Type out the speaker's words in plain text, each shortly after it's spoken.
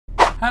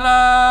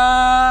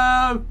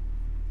Hello!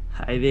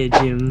 Hi there,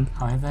 Jim.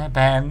 Hi there,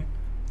 Ben.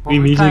 We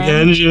meet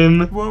again,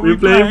 Jim. We're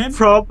playing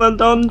Prop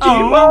and on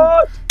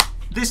Oh.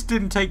 This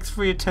didn't take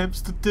 3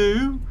 attempts to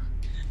do.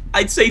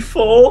 I'd say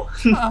 4.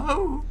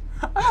 Oh.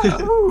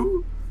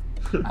 Oh.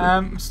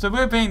 So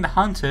we're being the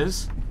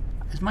hunters.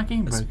 Is my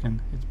game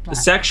broken? It's black.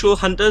 The sexual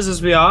hunters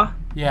as we are.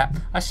 Yeah.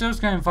 I still was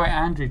going to invite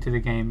Andrew to the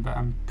game, but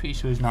I'm pretty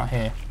sure he's not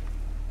here.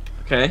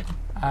 Okay.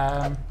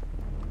 Um.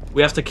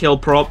 We have to kill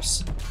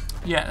props.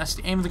 Yeah, that's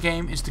the aim of the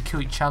game, is to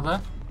kill each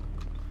other.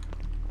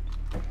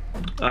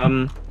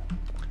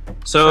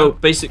 So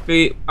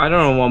basically, I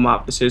don't know what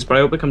map this is, but I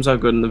hope it comes out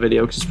good in the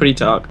video because it's pretty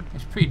dark.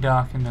 It's pretty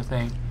dark in the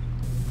thing.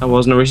 That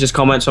wasn't a racist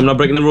comment, so I'm not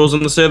breaking the rules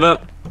on the server.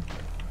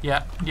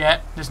 Yeah,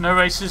 there's no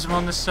racism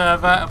on the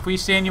server. If we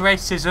see any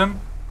racism,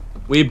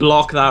 we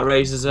block that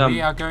racism. We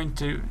are going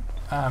to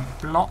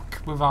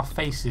block with our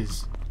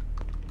faces.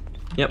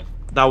 Yep,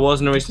 that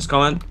wasn't a racist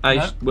comment.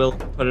 I will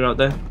put it out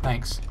there.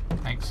 Thanks.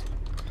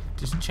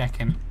 Just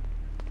checking.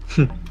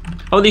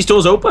 Oh, these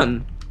doors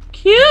open.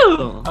 Cute.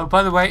 Oh,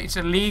 by the way, it's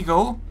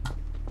illegal.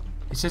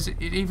 It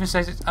even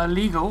says it's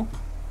illegal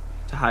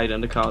to hide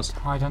under cars. To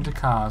hide under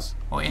cars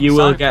or inside You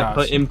will get cars.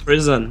 put in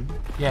prison.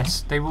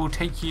 Yes, they will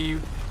take you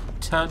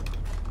to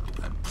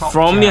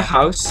from your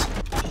house.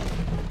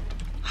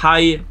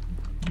 High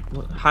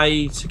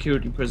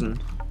security prison.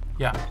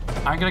 Yeah,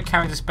 I'm gonna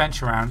carry this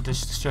bench around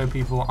just to show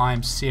people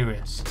I'm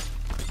serious.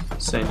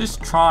 Same.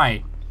 Just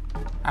try.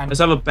 And let's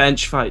have a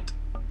bench fight.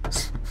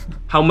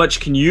 How much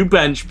can you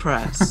bench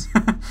press?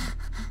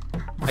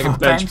 Like a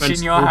bench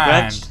in your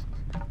hand.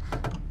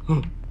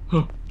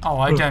 Oh,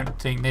 I don't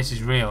think this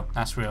is real.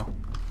 That's real.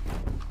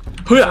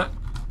 So,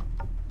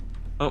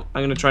 oh,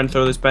 I'm gonna try and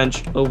throw this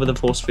bench over the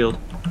force field.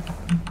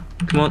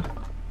 Come on.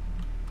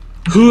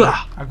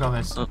 I've got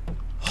this. Oh,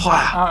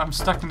 I'm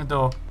stuck in the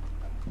door.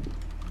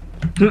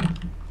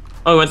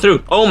 Oh, it went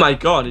through. Oh my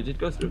god, it did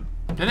go through.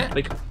 Did it?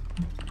 Like,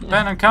 yeah.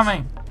 Ben, I'm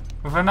coming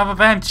with another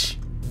bench.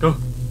 Go.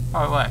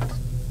 Oh, it worked.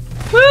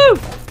 Woo!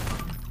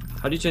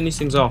 How do you turn these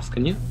things off?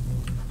 Can you?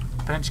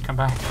 Bench, come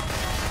back.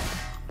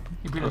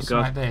 You'd be looking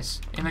like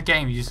this. In the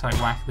game, you just like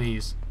whack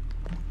these.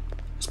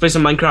 Let's play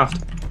some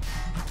Minecraft.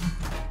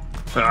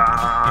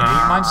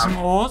 Yeah, you mind some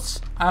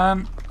ores?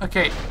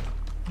 Okay.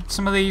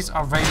 Some of these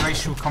are very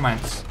racial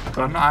comments. But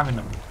I'm not having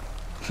them.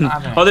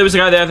 Oh, there was a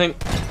guy there, I think.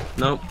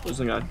 No, there was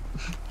a guy.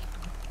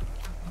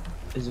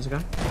 Is this a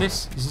guy?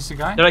 Is this a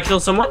guy? Did I kill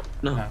someone?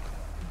 No. No.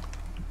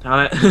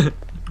 Damn it.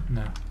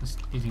 No,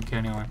 you didn't kill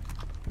anyone.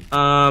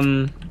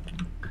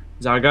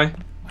 Is that a guy?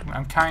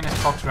 I'm carrying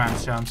this box around,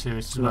 so I'm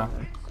serious as well.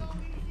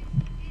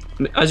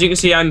 As you can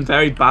see, I'm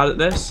very bad at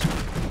this.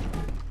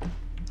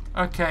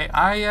 Okay,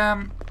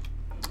 I'm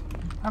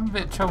having a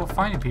bit of trouble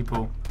finding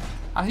people.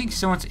 I think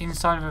someone's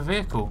inside of a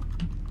vehicle.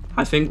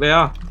 I think they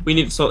are. We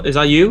need to sort. Is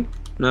that you?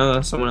 No,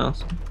 that's someone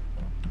else.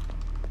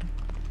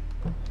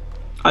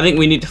 I think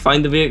we need to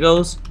find the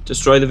vehicles,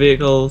 destroy the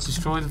vehicles.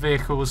 Destroy the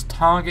vehicles,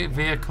 target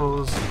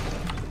vehicles.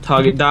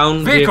 Target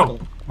down vehicle.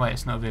 Wait,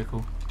 it's not a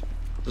vehicle.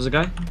 There's a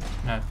guy?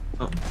 No.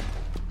 Oh.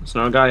 It's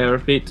not a guy, I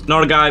repeat.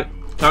 Not a guy.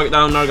 Target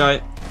down, not a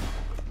guy.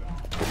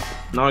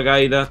 Not a guy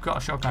either. I've got a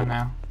shotgun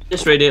now.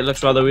 This radiator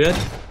looks rather weird.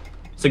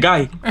 It's a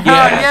guy. Yes!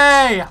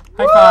 Yay!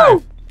 High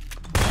five!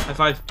 High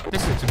five.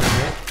 This looks a bit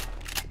weird.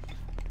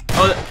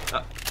 Oh,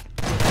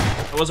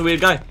 that was a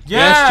weird guy. Yeah!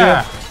 Yes,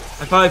 Jim.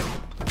 High five.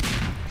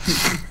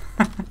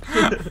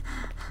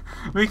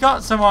 We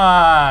got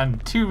someone!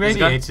 2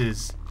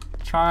 radiators.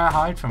 Try to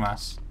hide from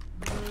us.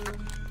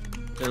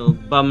 Little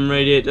bum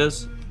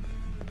radiators.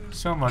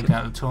 Someone worked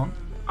out the taunt.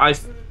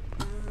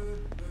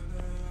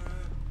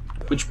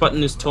 Which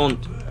button is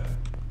taunt?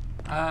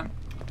 Not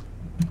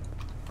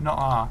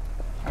R.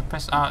 I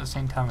pressed R at the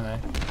same time though.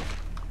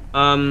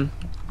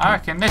 I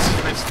reckon this is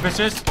a bit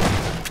suspicious.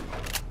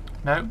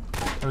 No,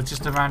 it was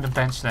just a random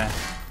bench there.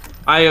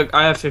 I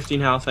have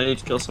 15 health. I need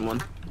to kill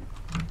someone.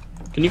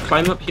 Can you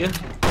climb up here?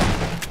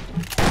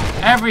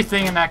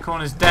 Everything in that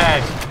corner is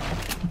dead.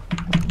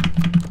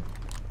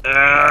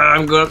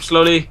 I'm going up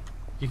slowly.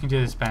 You can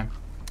do this, Ben.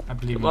 I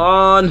believe Come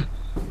on.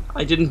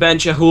 I didn't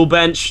bench a whole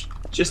bench.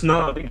 Just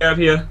not to get up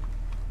here.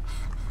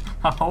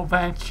 A whole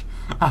bench.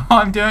 Oh,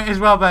 I'm doing it as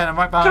well, Ben. I'm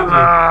right behind you.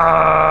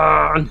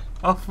 On.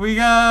 Off we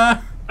go.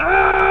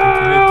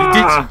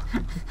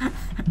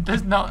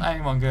 There's not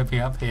anyone going to be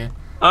up here.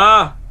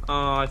 Oh,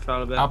 I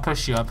fell a bit. I'll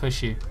push you.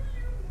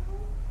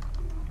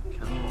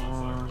 Come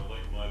on.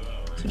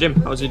 So, Jim,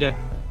 how was your day?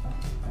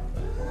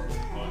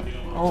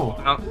 Oh.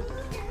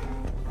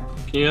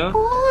 Can you hear?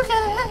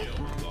 Okay.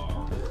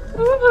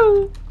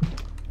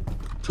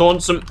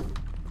 Taunt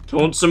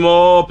some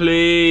more,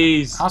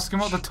 please. Ask him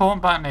what the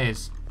taunt button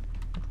is.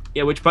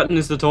 Yeah, which button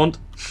is the taunt?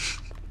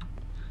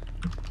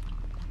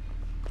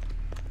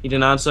 He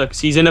didn't answer because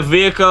he's in a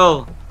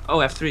vehicle. Oh,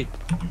 F3.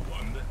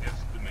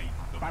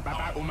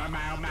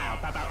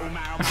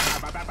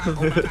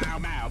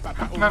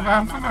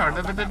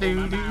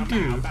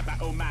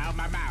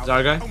 Is that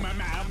a guy?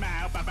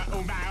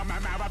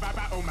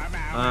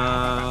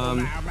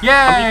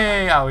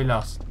 Yay! Oh, we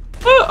lost.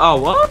 Oh,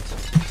 what?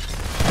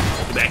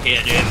 Get back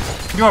here, Jim.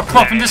 You're a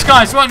prop in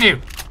disguise, weren't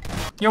you?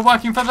 You're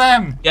working for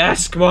them.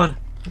 Yes, come on.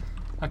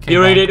 Okay.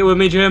 You radiator with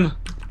me, Jim?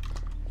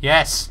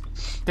 Yes.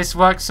 This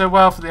works so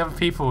well for the other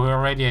people who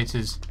are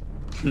radiators.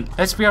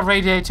 Let's be a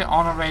radiator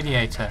on a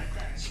radiator.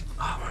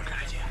 Oh, what a good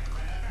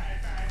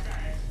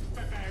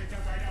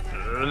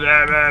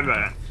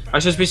idea. I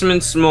should be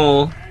something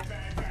small.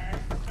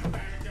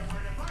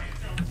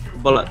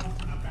 Bullet.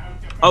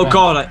 Oh Ben.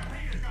 God!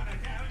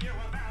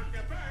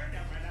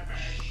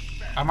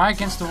 Am I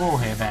against the wall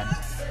here, Ben?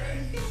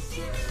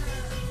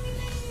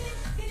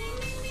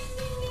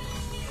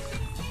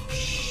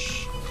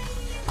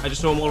 I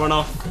just saw them all run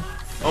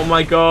off. Oh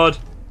my God!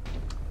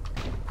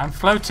 I'm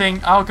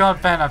floating. Oh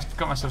God, Ben, I've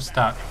got myself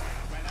stuck.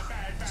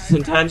 This is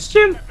intense,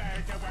 Jim.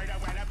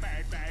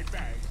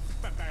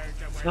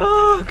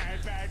 Fuck!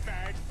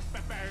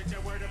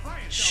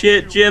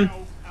 Shit, Jim!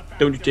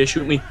 Don't you dare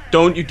shoot me!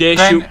 Don't you dare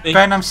shoot me!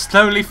 Ben, I'm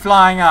slowly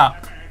flying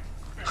up.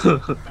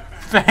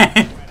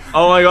 Ben,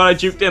 Oh my God! I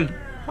juked him.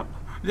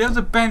 the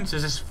other bench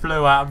just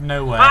flew out of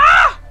nowhere.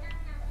 Ah!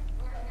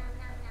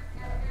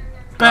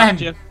 Ben,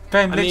 Jim.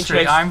 Ben, I'm being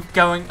literally, chased. I'm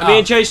going I'm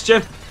being up. chased,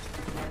 Jim.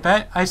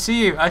 Ben, I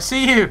see you. I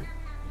see you.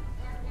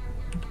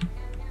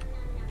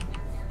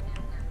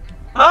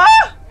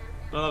 Ah!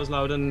 Oh, that was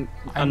loud and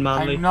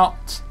unmanly. I'm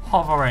not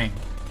hovering.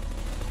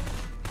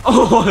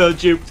 Oh, I got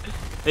duped.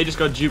 They just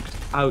got duped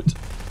out.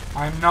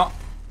 I'm not.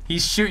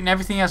 He's shooting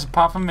everything else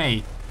apart from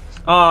me.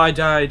 Oh, I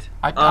died.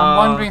 I'm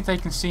wondering if they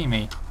can see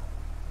me.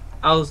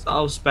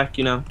 I'll spec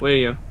you now. Where are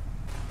you?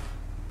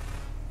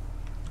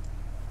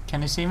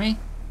 Can they see me?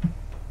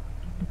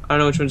 I don't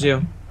know which one's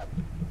you.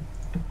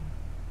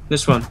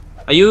 This one.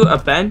 Are you a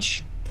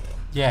bench?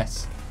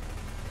 Yes.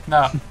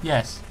 No.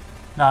 Yes.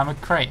 No, I'm a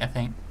crate, I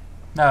think.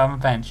 No, I'm a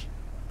bench.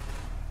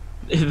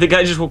 The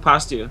guy just walked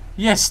past you.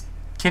 Yes.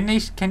 Can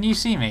you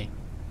see me?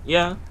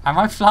 Yeah. Am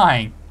I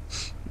flying?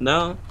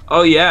 No.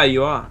 Oh yeah,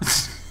 you are.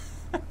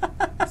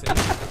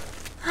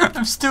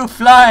 I'm still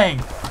flying.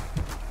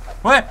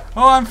 Where?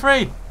 Oh, I'm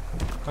free.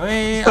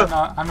 Wait,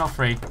 I'm not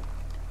free.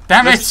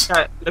 Damn it!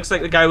 Looks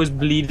like the guy was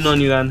bleeding on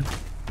you then.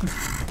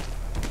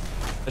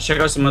 Let's check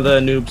out some other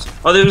noobs.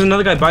 Oh, there was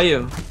another guy by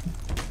you.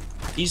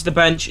 He's the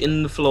bench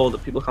in the floor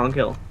that people can't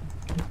kill.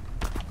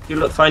 If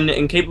you find it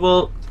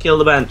incapable, kill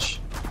the bench.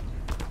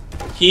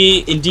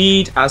 He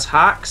indeed has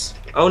hacks.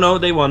 Oh no,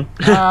 they won.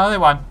 Oh, they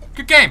won.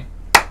 Good game.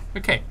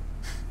 Okay.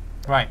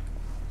 Right.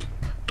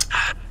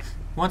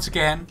 Once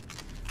again,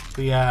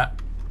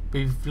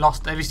 we've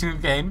lost every single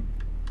game.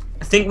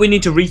 I think we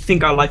need to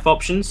rethink our life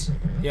options.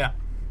 Yeah.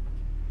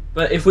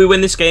 But if we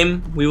win this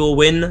game, we will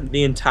win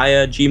the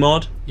entire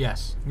Gmod.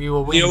 Yes. We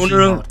will win. The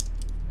owner,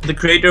 the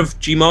creator of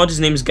Gmod, his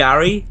name's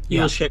Gary. He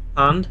Yeah. will shake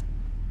your hand.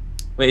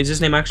 Wait, is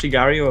his name actually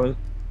Gary or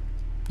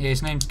Yeah,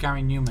 his name's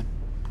Gary Newman.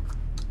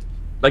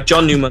 like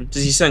John Newman?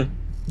 Does he sing?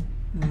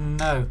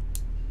 No.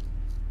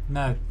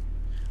 No.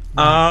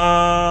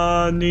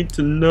 I need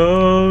to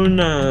know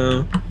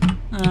now.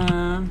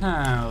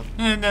 How?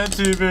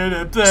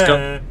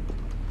 Stop.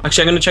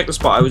 Actually, I'm gonna check the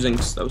spot I was in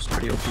because that was a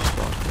pretty OP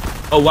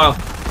spot. Oh wow!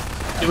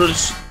 It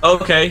was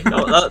okay.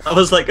 That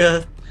was like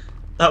a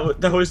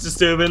that was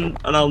disturbing,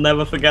 and I'll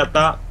never forget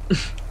that.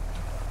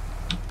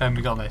 Then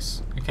we got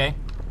this. Okay.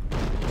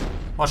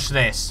 Watch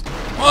this.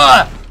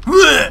 Where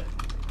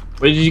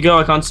Where did you go?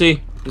 I can't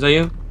see. Is that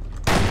you?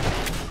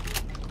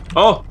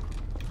 Oh!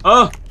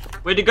 Oh!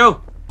 Where'd you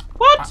go?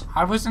 What?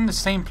 I was in the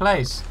same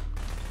place.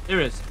 There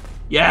it is.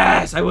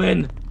 Yes, I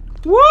win.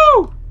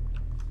 Woo!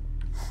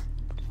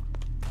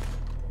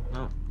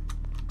 No.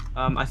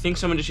 I think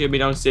someone just heard me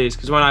downstairs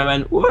because when I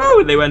went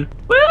woo, they went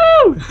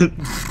woo.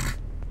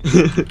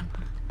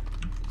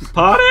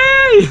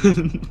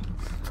 Party!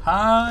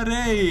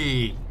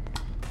 Party.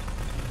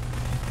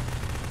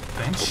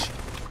 Bench.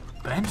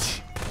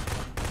 Bench.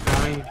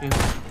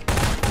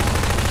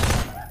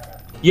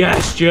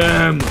 Yes,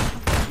 Jim.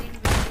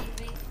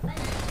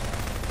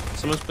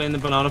 Someone's playing the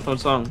banana phone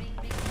song.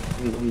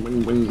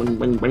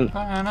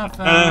 Banana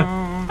phone.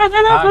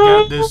 I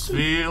get this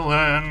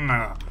feeling.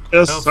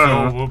 Yes, It's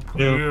sir. so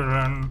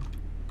appealing.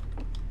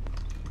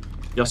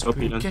 Yes, We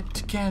opinion. get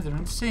together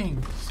and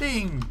sing.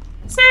 Sing.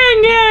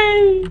 Sing,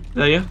 yay! Is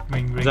that you?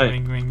 Ring, ring, That-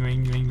 ring, ring,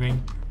 ring, ring,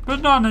 ring.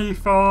 Banana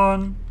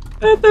phone.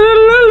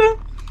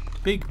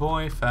 Big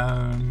boy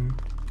phone.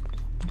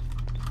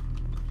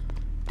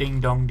 Ding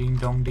dong, ding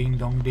dong, ding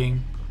dong,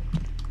 ding.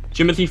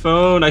 Jimothy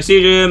phone. I see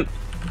you, Jim.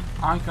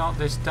 I got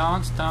this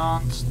dance,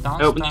 dance,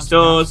 dance, Open dance, these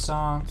doors.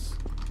 dance,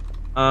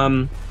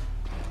 dance.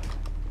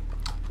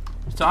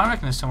 So I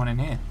reckon there's someone in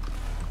here.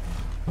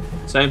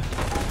 Same.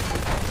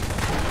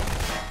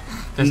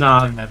 There's Nah.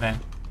 no one in there then.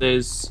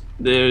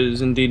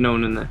 There's indeed no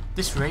one in there.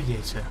 This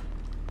radiator.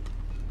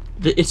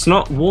 It's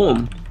not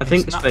warm. I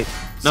think it's not- fake.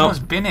 No. Someone's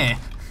been here.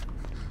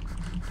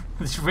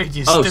 This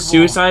radiator's Oh, still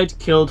suicide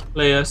killed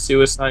player.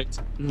 Suicide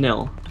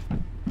nil.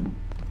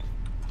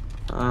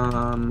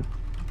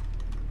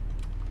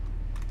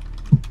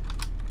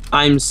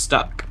 I'm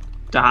stuck.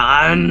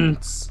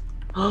 Dance.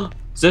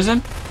 Is this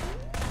him? warm.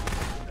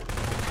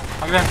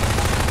 Look at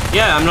them.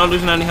 Yeah, I'm not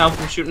losing any health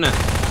from shooting it.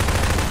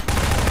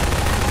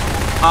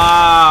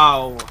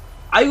 Ow!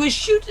 I was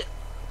shooting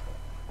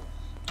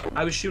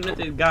at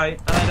the guy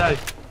and I died.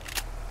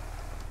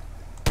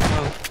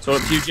 Oh, it's all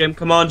up to you, Jim.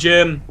 Come on,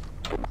 Jim.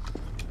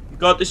 You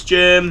got this,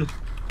 Jim.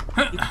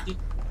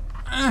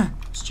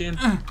 It's Jim.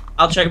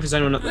 I'll check if there's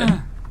anyone up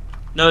there.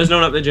 No, there's no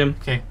one up there, Jim.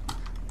 Okay.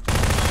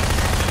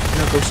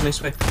 No, go to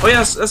this way. Oh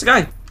yeah, that's a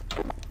guy.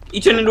 He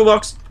turned into a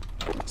box.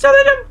 Stop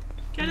him!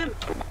 Get him!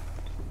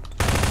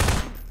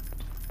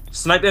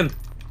 Snipe him.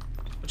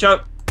 Watch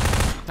out.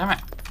 Damn it.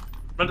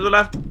 Run to the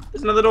left.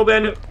 There's another door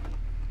behind you.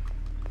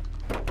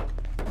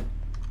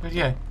 Where'd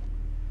you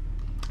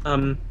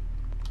go?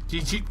 Did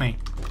you juke me?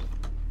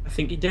 I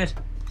think he did.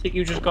 I think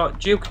you just got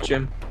juked,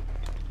 Jim.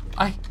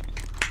 No!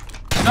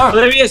 Oh,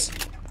 there he is!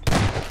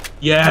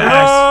 Yes!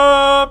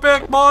 Oh,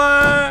 big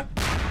boy!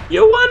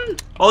 You won!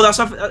 Oh, that's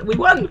we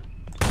won!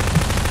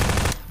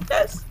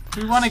 Yes!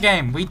 We won a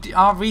game.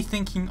 Our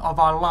rethinking of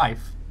our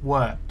life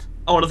worked.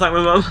 I want to thank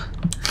my mum,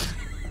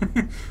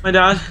 my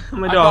dad,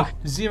 and my dog.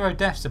 Got 0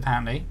 deaths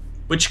apparently.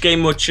 Which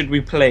game mode should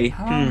we play?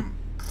 I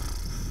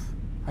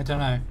don't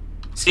know.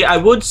 See, I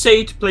would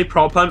say to play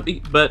Prop Hunt,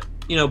 but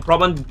you know, Prop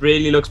Hunt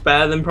really looks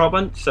better than Prop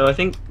Hunt, so I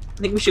think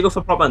we should go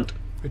for Prop Hunt.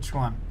 Which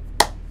one?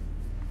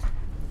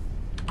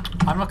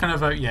 I'm not going to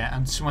vote yet. I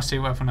just want to see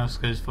what everyone else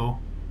goes for.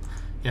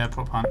 Yeah,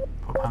 Prop Hunt.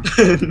 Prop Hunt.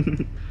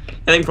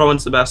 I think Prop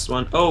Hunt's the best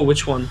one. Oh,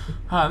 which one?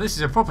 Oh, this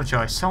is a proper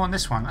choice. I want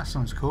this one. That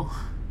sounds cool.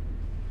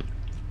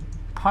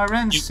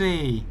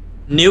 Piracy.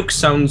 Nuke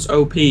sounds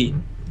OP.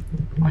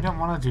 I don't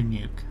want to do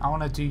nuke. I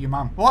want to do your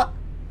mum. What?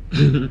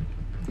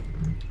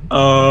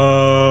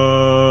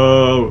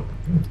 Oh.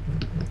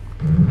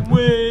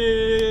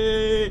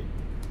 Wait.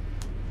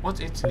 What's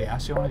Italy?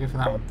 Actually, I want to go for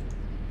that one.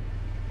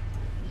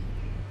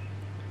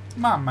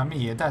 Mamma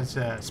mia, that's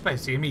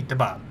spicy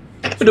meatball.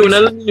 We're doing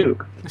another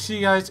nuke. I'll see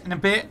you guys in a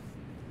bit.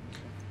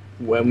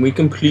 When we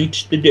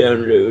complete the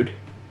download.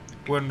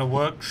 When the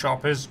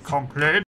workshop is complete.